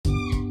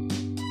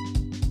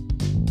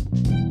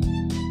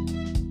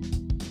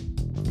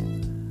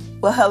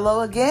Well, hello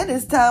again.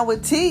 It's time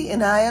with T,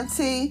 and I am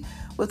T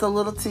with a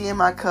little tea in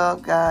my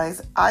cup,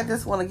 guys. I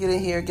just want to get in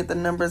here and get the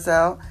numbers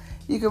out.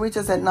 You can reach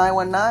us at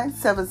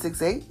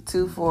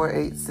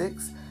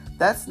 919-768-2486.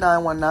 That's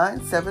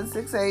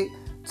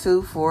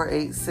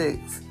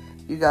 919-768-2486.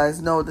 You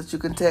guys know that you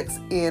can text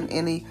in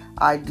any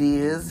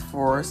ideas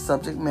for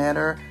subject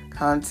matter,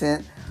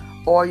 content,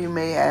 or you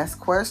may ask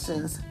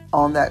questions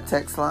on that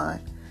text line.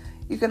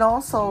 You can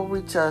also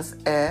reach us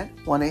at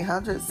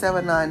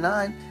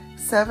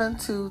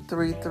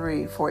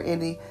 1-800-799-7233 for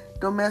any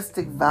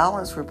domestic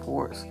violence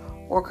reports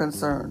or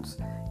concerns.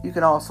 You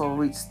can also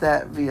reach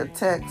that via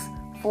text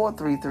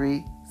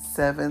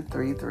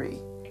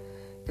 433-733.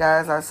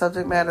 Guys, our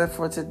subject matter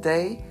for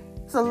today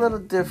is a little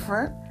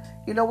different.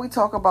 You know, we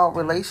talk about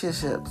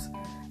relationships,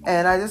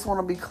 and I just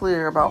want to be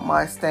clear about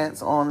my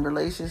stance on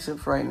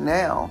relationships right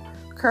now.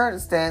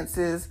 Current stance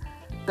is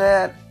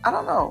that, I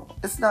don't know,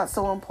 it's not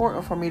so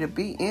important for me to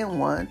be in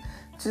one,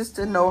 just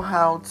to know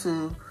how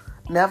to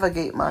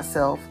navigate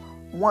myself.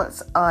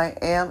 Once I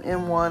am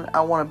in one, I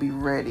want to be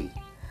ready.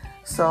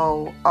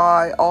 So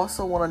I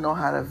also want to know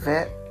how to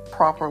vet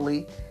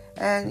properly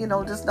and,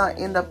 just not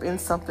end up in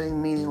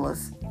something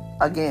meaningless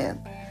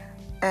again.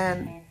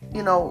 And,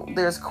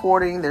 there's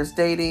courting, there's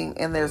dating,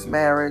 and there's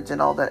marriage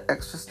and all that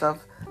extra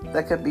stuff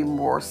that could be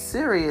more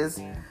serious.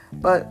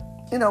 But,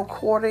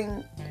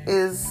 courting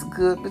is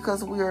good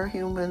because we are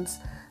humans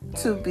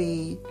to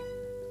be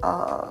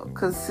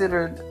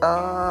considered,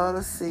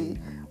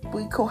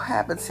 we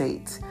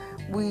cohabitate.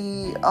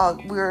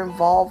 We're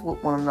involved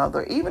with one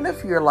another. Even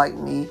if you're like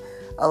me,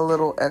 a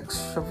little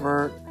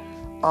introvert,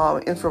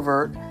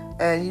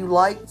 and you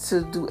like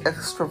to do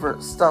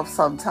extrovert stuff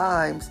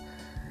sometimes,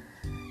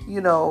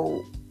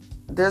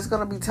 there's going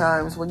to be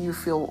times when you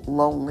feel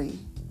lonely,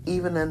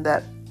 even in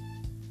that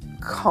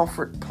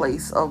comfort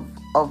place of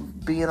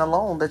being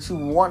alone that you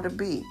want to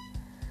be.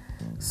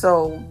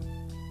 So,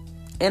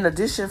 in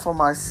addition for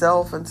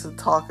myself and to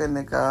talking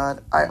to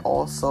God, I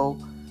also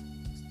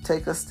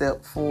take a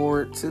step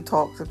forward to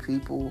talk to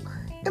people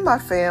in my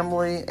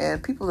family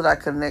and people that I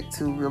connect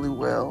to really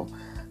well.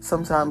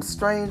 Sometimes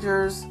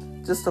strangers,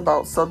 just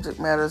about subject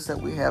matters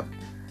that we have,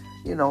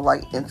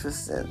 like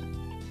interest in.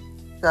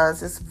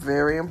 Guys, it's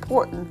very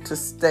important to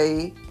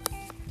stay,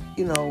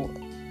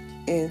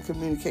 in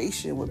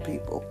communication with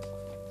people.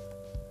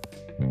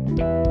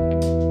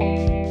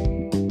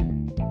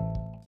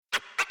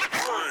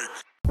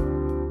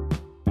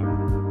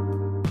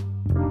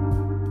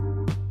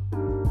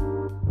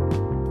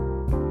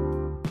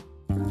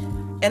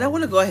 And I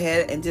want to go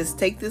ahead and just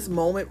take this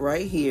moment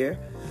right here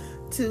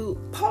to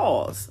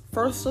pause.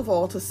 First of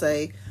all, to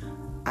say,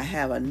 I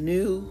have a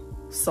new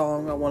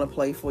song I want to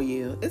play for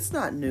you. It's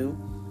not new.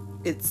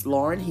 It's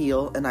Lauryn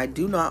Hill, and I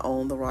do not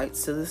own the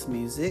rights to this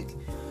music.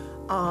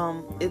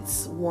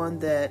 It's one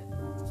that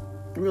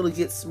really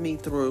gets me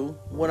through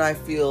when I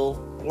feel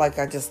like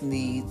I just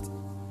need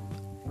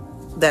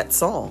that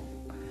song.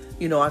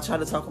 I try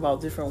to talk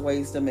about different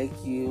ways to make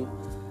you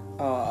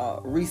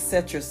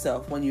reset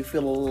yourself when you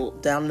feel a little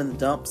down in the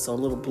dumps or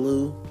a little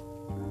blue.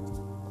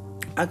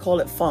 I call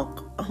it funk.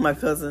 My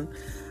cousin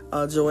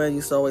Joanne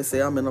used to always say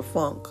I'm in a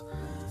funk,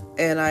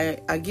 and I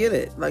get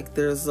it. Like,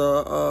 there's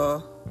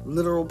a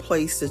literal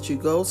place that you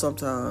go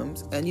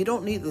sometimes, and you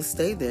don't need to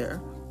stay there,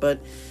 but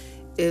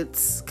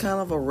it's kind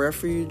of a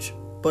refuge.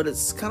 But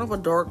it's kind of a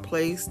dark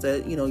place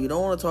that you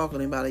don't want to talk to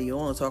anybody. You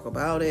don't want to talk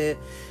about it.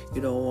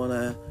 You don't want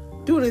to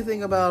do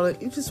anything about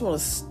it. You just want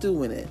to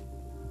stew in it.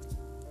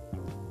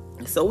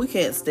 So we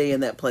can't stay in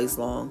that place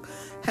long.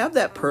 Have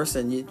that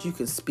person that you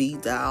can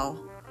speed dial,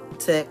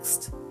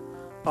 text,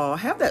 or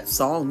have that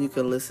song you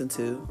can listen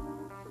to.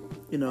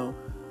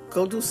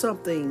 Go do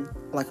something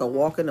like a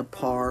walk in the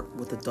park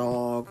with a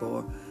dog,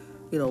 or,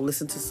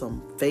 listen to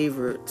some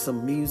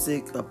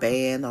music, a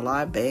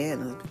live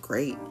band. It'd be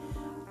great.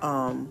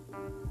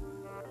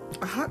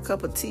 A hot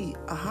cup of tea,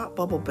 a hot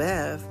bubble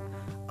bath,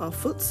 a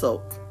foot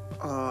soak.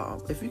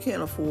 If you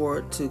can't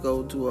afford to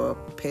go do a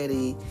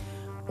pedi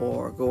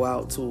or go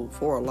out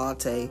for a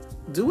latte,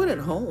 do it at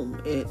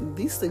home.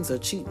 These things are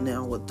cheap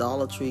now with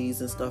Dollar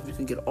Trees and stuff. You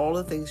can get all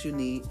the things you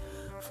need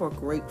for a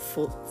great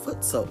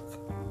foot soak.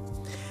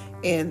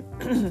 And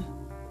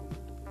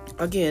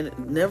again,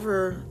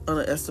 never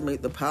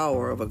underestimate the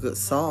power of a good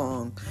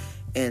song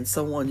and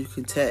someone you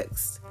can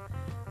text.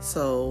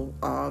 So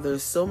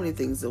there's so many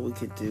things that we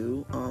could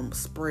do.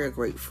 Spray a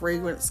great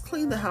fragrance,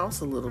 clean the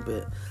house a little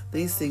bit.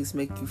 These things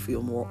make you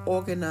feel more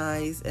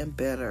organized and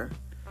better.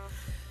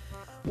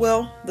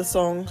 Well, the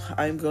song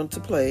I'm going to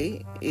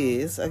play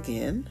is,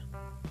 again,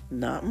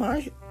 not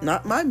my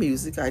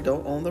music. I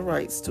don't own the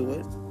rights to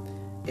it.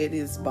 It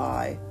is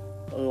by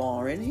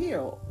Lauryn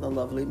Hill, the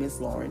lovely Miss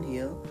Lauryn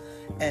Hill,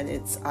 and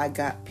it's I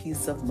Got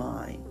Peace of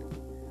Mind.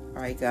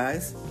 All right,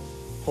 guys,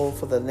 hold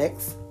for the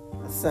next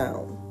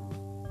sound.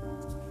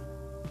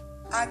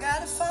 I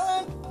gotta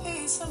find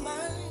peace of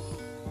mind.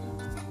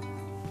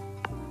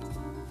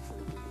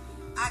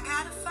 I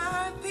gotta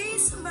find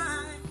peace of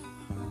mind.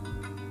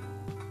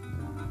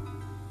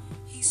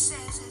 He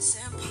says it's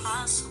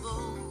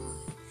impossible,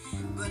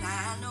 but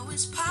I know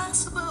it's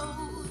possible.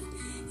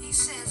 He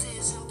says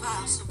it's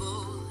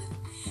impossible,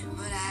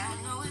 but I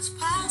know it's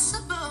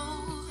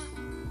possible.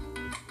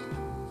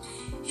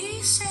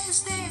 He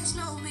says there's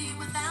no me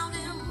without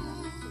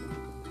him.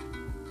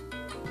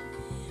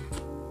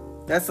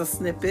 That's a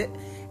snippet,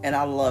 and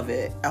I love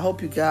it. I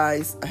hope you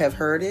guys have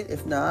heard it.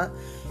 If not,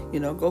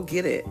 go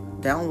get it,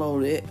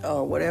 download it,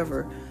 or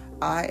whatever.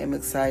 I am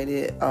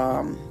excited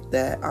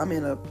that I'm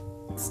in a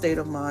state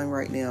of mind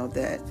right now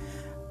that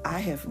I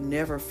have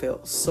never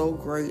felt so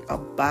great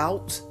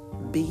about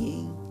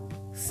being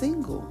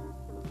single.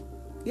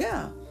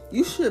 Yeah,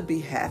 you should be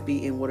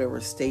happy in whatever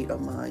state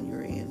of mind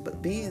you're in,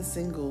 but being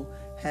single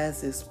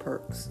has its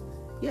perks.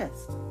 Yes,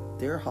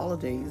 there are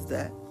holidays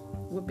that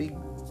would be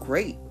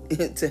great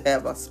to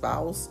have a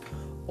spouse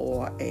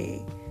or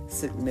a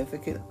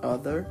significant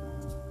other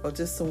or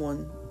just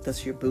someone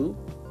that's your boo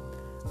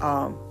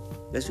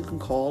that you can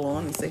call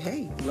on and say,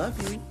 hey,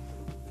 love you.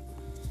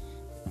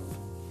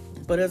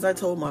 But as I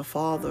told my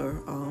father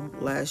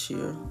last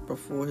year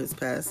before his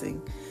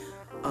passing,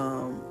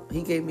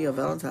 he gave me a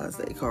Valentine's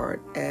Day card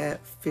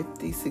at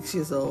 56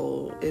 years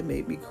old. It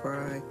made me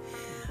cry.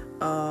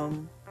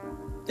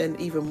 And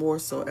even more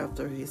so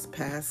after his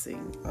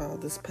passing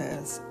this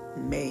past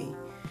May.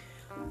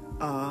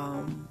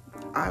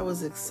 I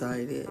was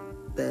excited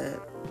that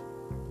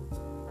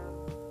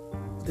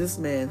this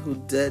man who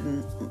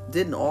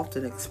didn't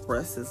often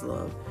express his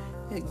love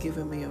had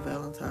given me a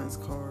Valentine's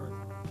card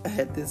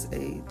at this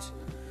age.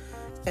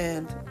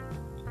 And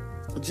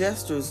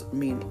gestures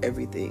mean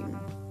everything,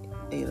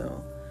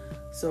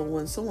 So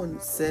when someone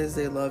says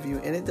they love you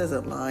and it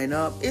doesn't line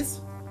up,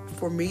 it's,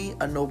 for me,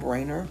 a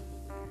no-brainer.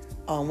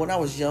 When I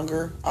was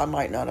younger, I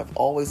might not have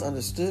always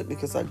understood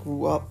because I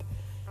grew up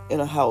in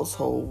a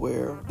household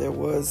where there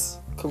was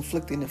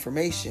conflicting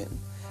information.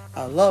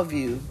 I love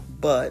you,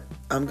 but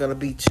I'm going to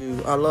beat you.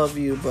 I love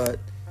you, but,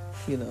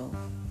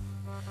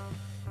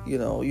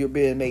 you're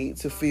being made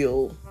to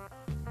feel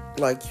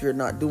like you're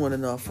not doing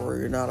enough or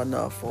you're not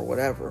enough or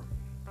whatever.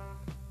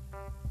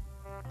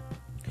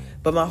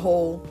 But my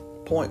whole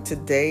point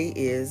today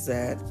is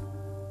that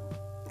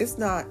it's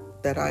not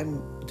that I'm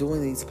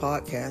doing these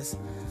podcasts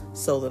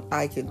so that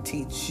I can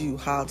teach you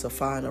how to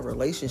find a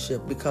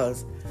relationship,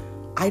 because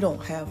I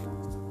don't have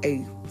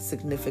a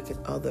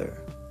significant other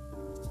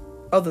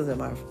than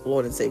my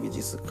Lord and Savior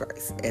Jesus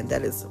Christ. And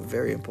that is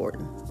very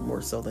important,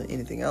 more so than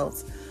anything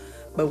else.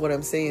 But what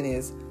I'm saying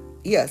is,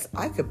 yes,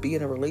 I could be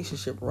in a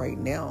relationship right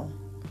now.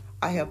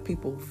 I have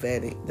people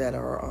vetting that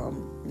are,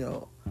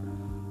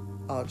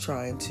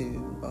 trying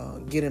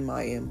to get in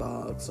my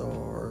inbox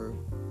or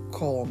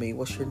call me.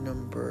 What's your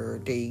number?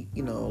 Date?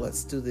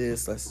 Let's do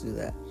this. Let's do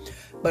that.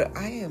 But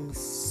I am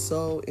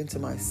so into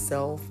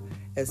myself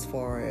as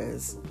far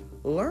as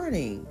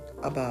learning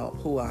about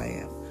who I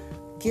am,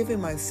 giving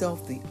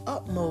myself the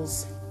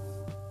utmost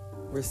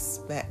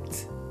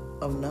respect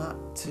of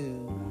not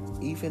to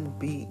even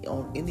be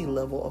on any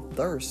level of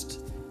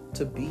thirst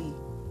to be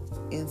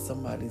in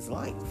somebody's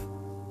life.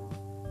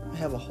 I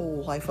have a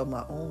whole life of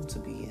my own to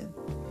be in.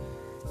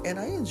 And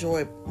I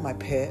enjoy my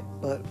pet,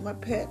 but my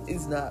pet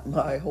is not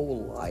my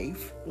whole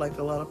life, like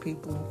a lot of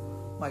people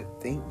might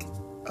think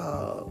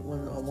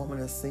when a woman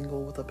is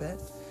single with a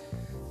pet.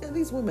 And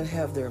these women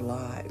have their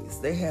lives.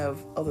 They have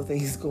other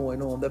things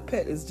going on. The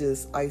pet is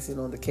just icing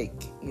on the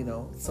cake,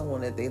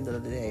 someone at the end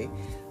of the day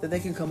that they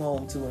can come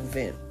home to and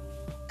vent,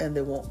 and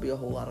there won't be a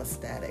whole lot of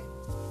static.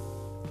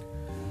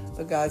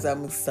 But guys,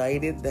 I'm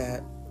excited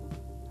that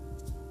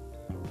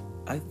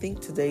I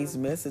think today's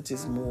message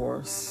is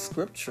more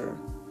scripture,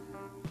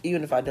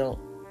 even if I don't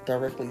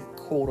directly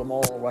quote them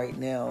all right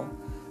now.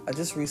 I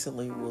just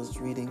recently was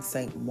reading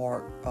St.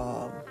 Mark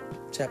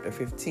chapter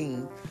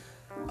 15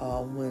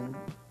 when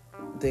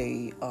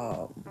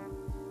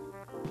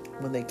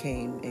they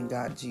came and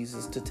got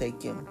Jesus to take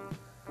him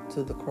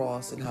to the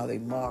cross, and how they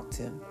mocked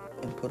him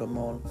and put him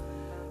on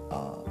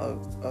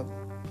a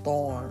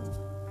thorn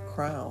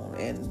crown,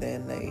 and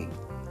then they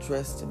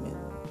dressed him in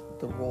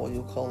the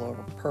royal color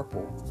of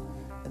purple,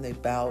 and they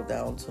bowed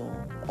down to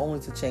him, only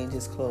to change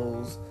his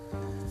clothes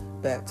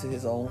back to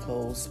his own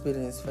clothes, spit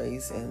in his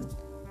face, and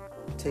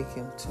take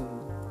him to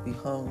be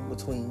hung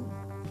between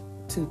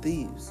two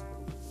thieves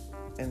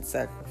and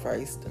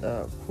sacrificed,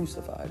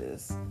 crucified,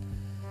 as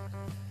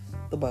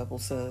the Bible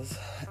says.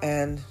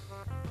 And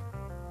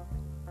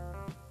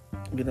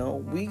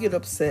we get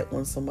upset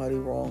when somebody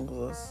wrongs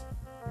us.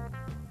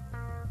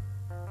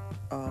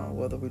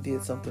 Whether we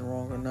did something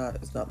wrong or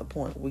not is not the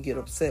point. We get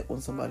upset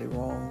when somebody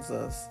wrongs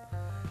us,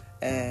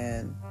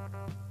 and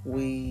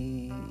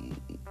we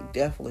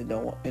definitely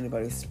don't want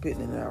anybody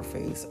spitting in our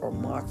face or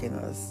mocking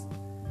us.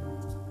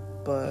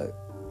 But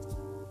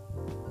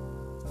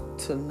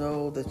to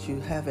know that you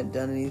haven't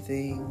done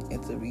anything,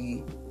 and to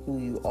be who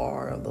you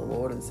are, the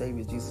Lord and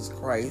Savior Jesus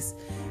Christ,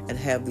 and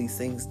have these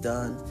things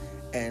done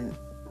and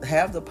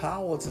have the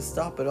power to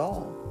stop it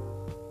all,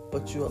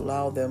 but you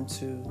allow them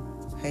to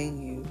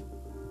hang you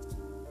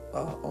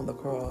on the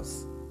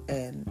cross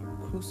and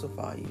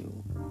crucify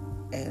you,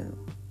 and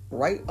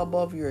right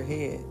above your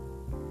head,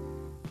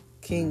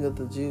 King of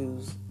the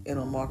Jews, in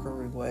a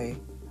mockery way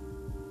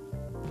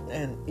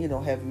and,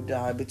 have you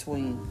die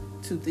between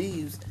two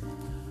thieves,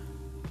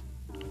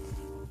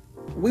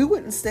 we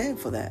wouldn't stand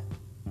for that.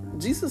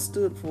 Jesus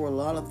stood for a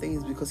lot of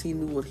things because he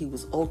knew what he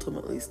was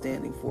ultimately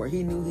standing for.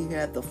 He knew he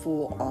had the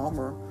full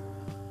armor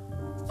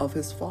of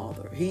his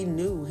Father. He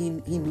knew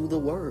the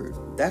Word.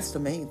 That's the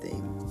main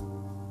thing.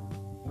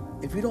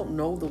 If you don't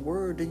know the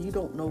Word, then you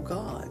don't know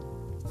God.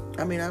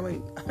 I mean,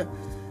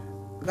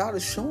 God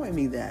is showing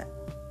me that.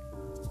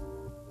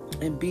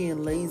 And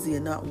being lazy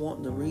and not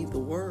wanting to read the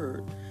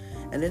Word.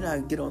 And then I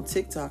get on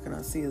TikTok and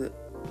I see that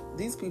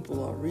these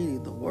people are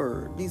reading the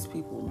Word. These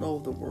people know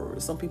the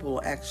Word. Some people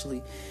are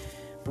actually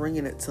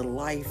bringing it to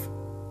life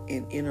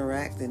and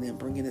interacting and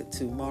bringing it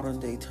to modern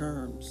day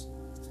terms.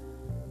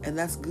 And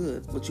that's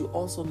good. But you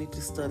also need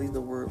to study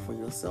the Word for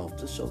yourself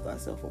to show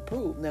thyself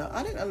approved. Now,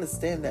 I didn't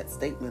understand that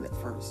statement at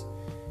first.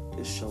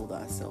 To show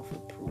thyself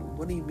approved.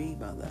 What do you mean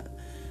by that?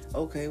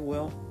 Okay,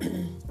 well,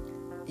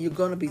 you're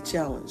going to be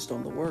challenged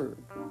on the Word.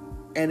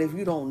 And if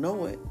you don't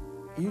know it,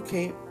 you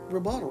can't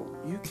rebuttal.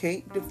 You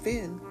can't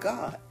defend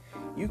God.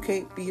 You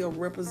can't be a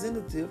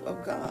representative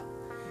of God.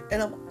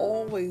 And I'm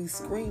always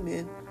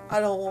screaming, I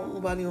don't want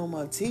nobody on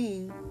my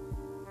team,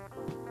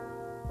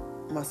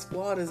 my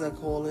squad as I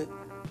call it,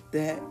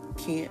 that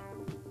can't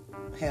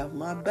have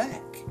my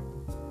back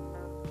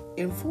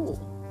in full.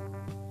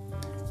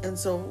 And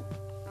so,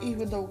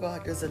 even though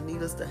God doesn't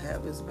need us to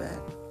have his back,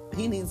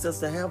 he needs us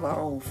to have our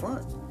own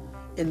front.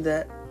 In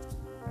that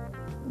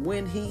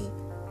when he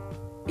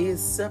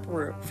is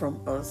separate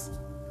from us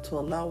to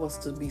allow us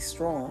to be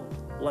strong,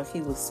 like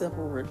he was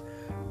separate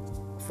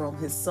from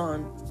his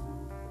son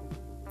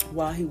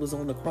while he was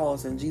on the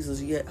cross, and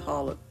Jesus yet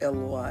hollered,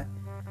 Eloi,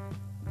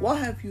 why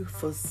have you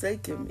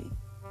forsaken me?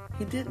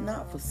 He did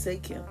not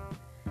forsake him.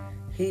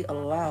 He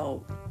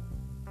allowed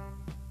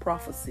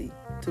prophecy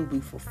to be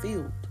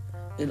fulfilled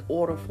in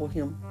order for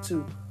him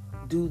to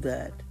do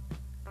that,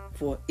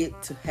 for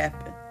it to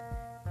happen.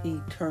 He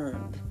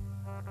turned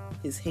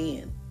his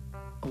hand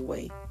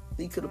away.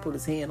 He could have put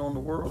his hand on the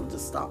world and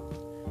just stopped.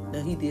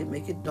 Now, he did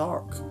make it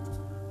dark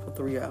for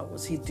 3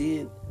 hours. He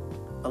did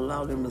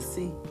allow them to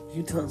see,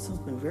 you done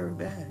something very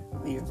bad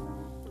here.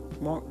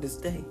 Mark this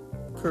day.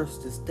 Curse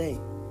this day.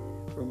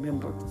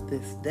 Remember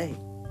this day.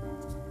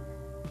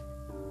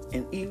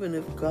 And even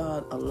if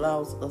God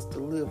allows us to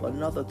live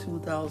another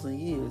 2,000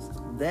 years,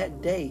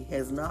 that day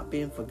has not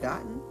been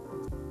forgotten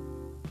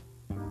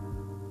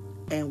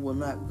and will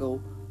not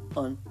go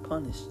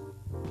unpunished.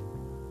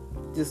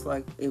 Just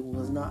like it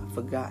was not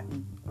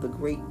forgotten the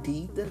great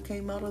deed that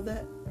came out of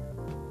that.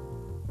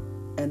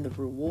 And the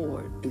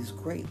reward is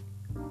great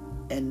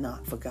and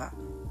not forgotten.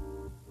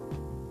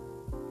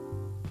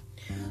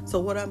 So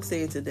what I'm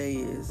saying today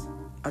is,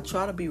 I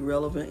try to be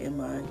relevant in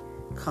my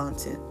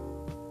content.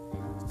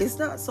 It's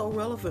not so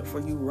relevant for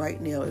you right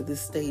now at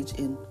this stage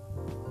in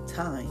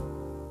time,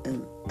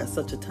 and at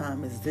such a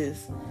time as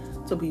this,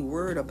 to be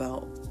worried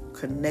about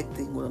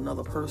connecting with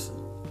another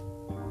person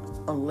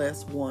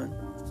unless one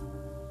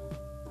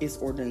is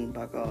ordained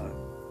by God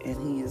and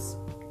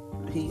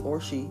he or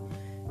she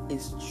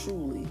is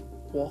truly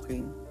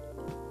walking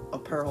a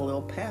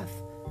parallel path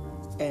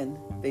and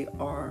they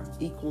are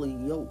equally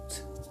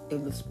yoked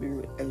in the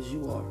spirit as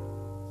you are.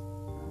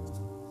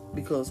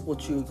 Because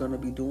what you're going to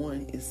be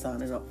doing is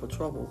signing up for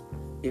trouble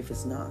if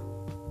it's not.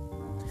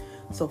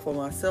 So for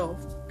myself,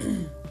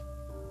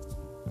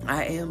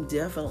 I am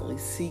definitely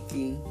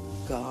seeking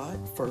God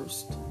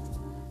first,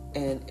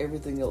 and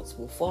everything else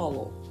will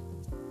follow.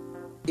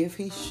 If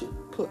he should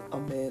put a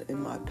man in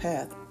my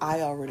path,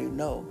 I already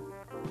know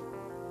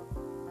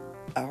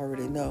that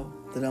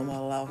I'm going to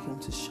allow him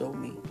to show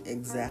me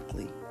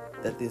exactly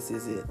that this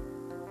is it.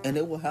 And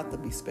it will have to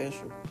be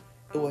special.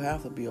 It will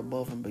have to be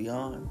above and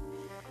beyond.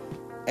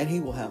 And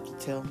he will have to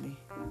tell me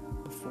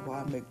before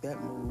I make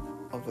that move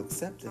of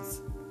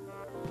acceptance.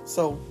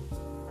 So,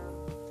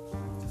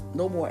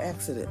 no more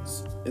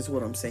accidents is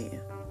what I'm saying.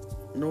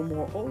 No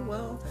more, oh,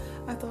 well,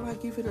 I thought I'd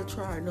give it a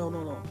try.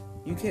 No.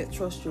 You can't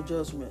trust your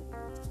judgment.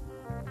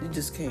 You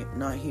just can't.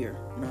 Not here.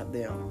 Not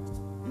there.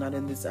 Not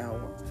in this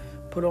hour.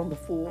 Put on the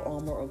full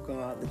armor of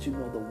God, that you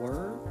know the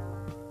word,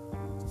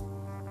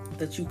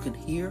 that you can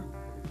hear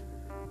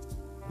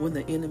when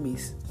the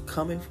enemy's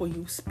coming for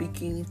you,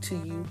 speaking to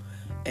you,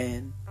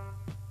 and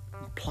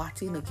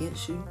plotting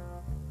against you,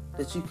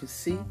 that you can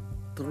see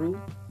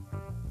through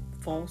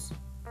false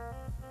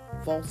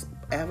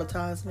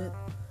advertisement.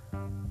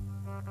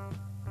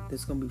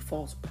 There's going to be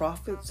false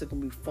prophets. There's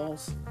going to be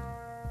false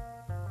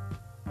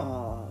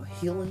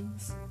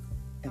healings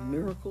and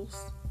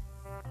miracles.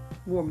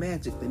 More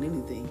magic than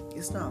anything.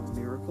 It's not a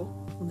miracle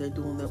when they're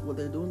doing that, what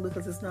they're doing,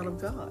 because it's not of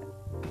God.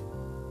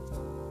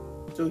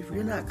 So if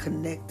you're not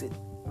connected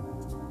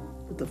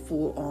with the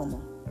full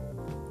armor,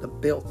 the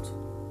belt,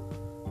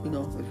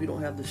 if you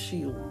don't have the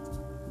shield,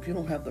 if you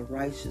don't have the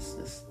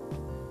righteousness,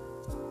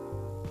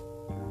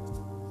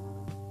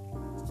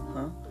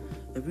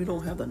 if you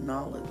don't have the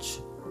knowledge,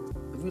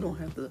 if you don't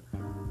have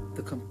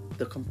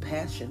the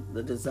compassion,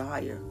 the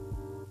desire,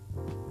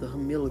 the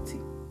humility,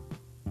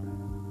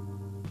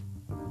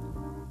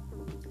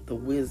 the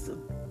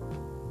wisdom.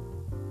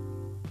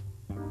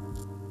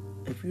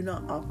 If you're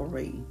not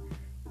operating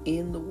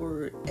in the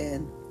Word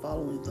and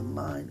following the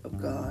mind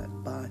of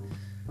God by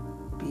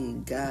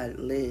being guided,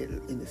 led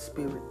in the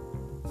Spirit,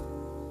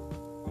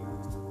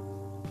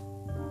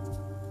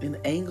 in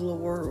the angular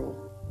world,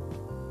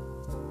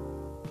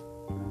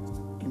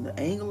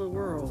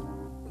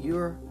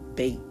 you're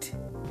bait.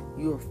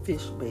 You're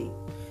fish bait.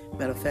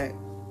 Matter of fact,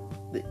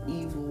 the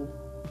evil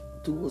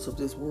doers of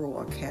this world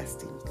are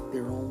casting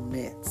their own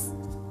nets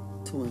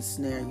to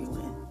ensnare you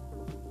in.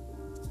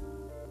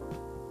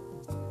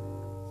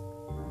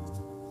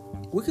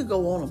 We could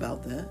go on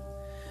about that.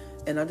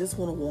 And I just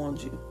want to warn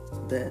you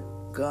that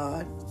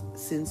God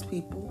sends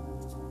people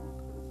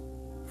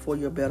for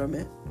your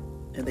betterment.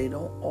 And they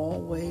don't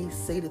always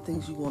say the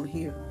things you want to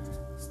hear.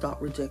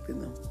 Stop rejecting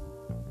them.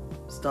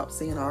 Stop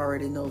saying, I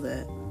already know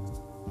that.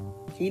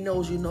 He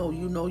knows you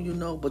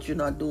know, but you're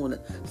not doing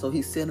it. So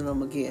he's sending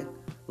them again.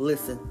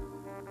 Listen.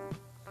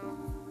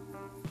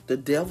 The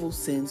devil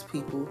sends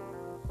people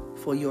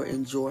for your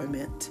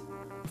enjoyment,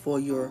 for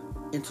your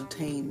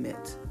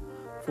entertainment,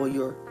 for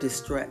your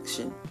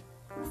distraction,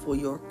 for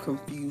your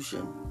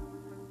confusion,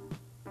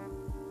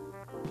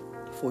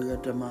 for your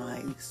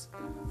demise,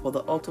 for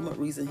the ultimate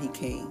reason he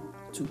came,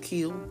 to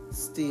kill,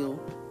 steal,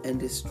 and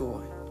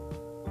destroy.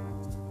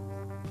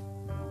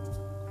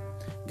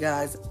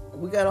 Guys,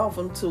 we got off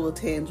into a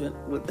tangent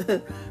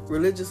with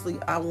religiously.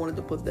 I wanted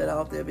to put that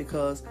out there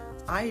because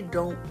I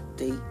don't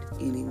date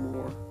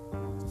anymore.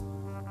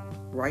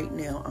 Right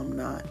now, I'm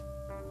not.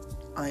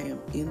 I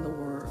am in the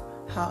Word.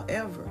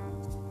 However,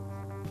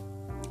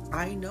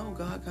 I know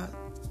God got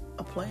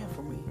a plan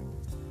for me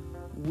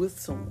with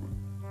someone.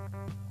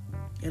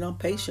 And I'm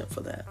patient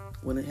for that.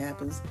 When it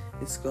happens,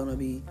 it's going to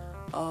be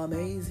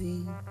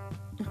amazing.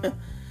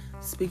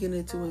 Speaking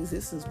into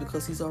existence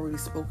because he's already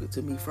spoken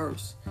to me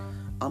first.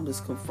 I'm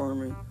just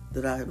confirming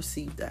that I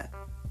received that.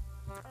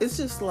 It's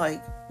just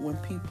like when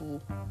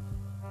people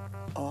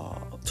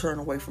turn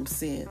away from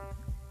sin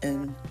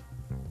and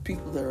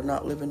people that are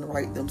not living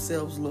right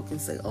themselves look and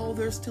say, oh,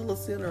 they're still a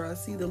sinner. I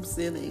see them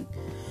sinning.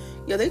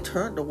 Yeah, they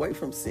turned away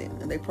from sin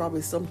and they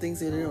probably some things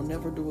that they'll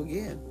never do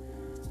again.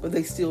 But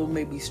they still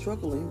may be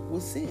struggling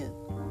with sin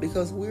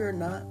because we're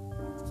not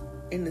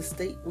in the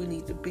state we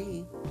need to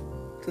be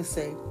to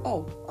say,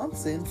 oh, I'm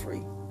sin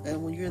free.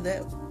 And when you're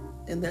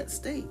in that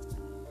state,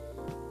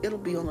 it'll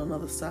be on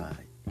another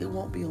side. It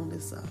won't be on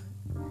this side.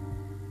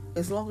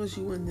 As long as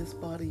you're in this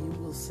body, you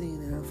will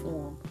sin in a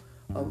form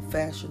of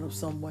fashion of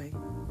some way.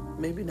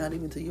 Maybe not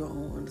even to your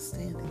own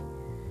understanding.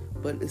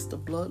 But it's the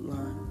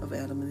bloodline of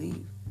Adam and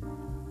Eve.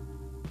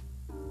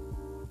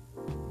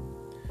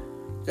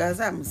 Guys,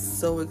 I'm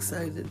so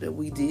excited that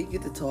we did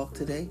get to talk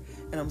today.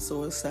 And I'm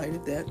so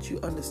excited that you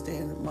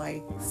understand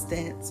my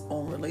stance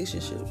on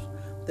relationships.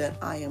 That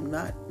I am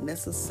not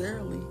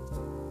necessarily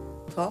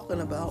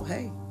talking about,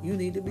 hey, you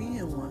need to be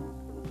in one.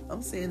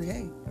 I'm saying,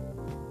 hey,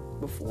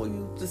 before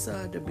you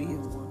decide to be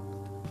in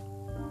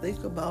one,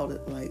 think about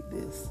it like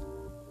this.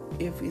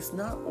 If it's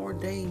not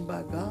ordained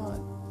by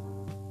God,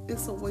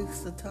 it's a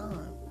waste of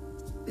time.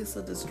 It's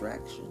a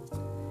distraction.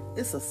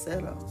 It's a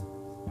setup.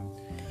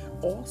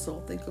 Also,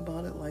 think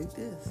about it like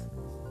this.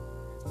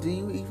 Do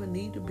you even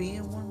need to be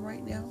in one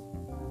right now?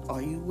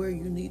 Are you where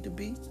you need to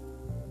be?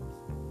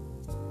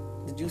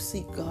 Did you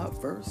seek God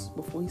first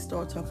before you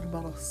start talking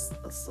about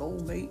a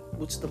soulmate,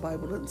 which the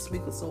Bible doesn't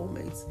speak of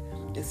soulmates.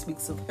 It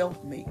speaks of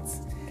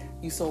helpmates.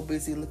 You're so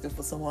busy looking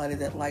for somebody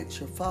that lights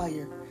your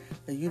fire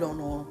that you don't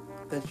know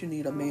that you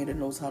need a man that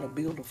knows how to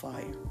build a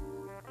fire.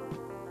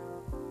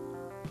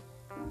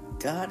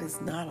 God is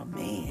not a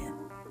man.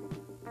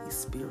 He's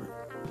spirit.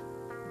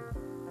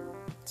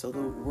 So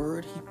the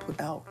word he put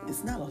out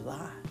is not a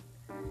lie.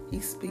 He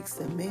speaks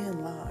that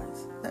man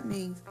lies. That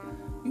means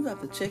you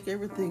have to check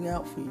everything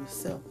out for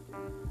yourself.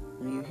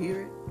 When you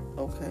hear it,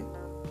 okay.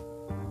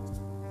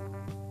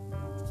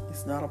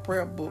 It's not a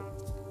prayer book.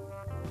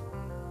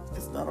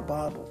 It's not a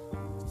Bible.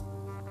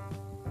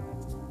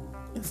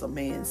 It's a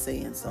man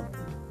saying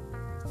something.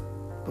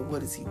 But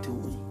what is he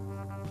doing?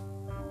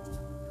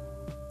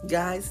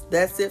 Guys,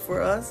 that's it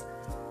for us.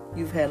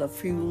 You've had a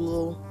few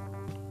little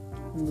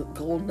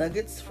gold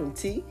nuggets from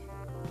T.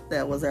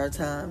 That was our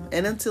time.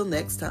 And until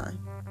next time.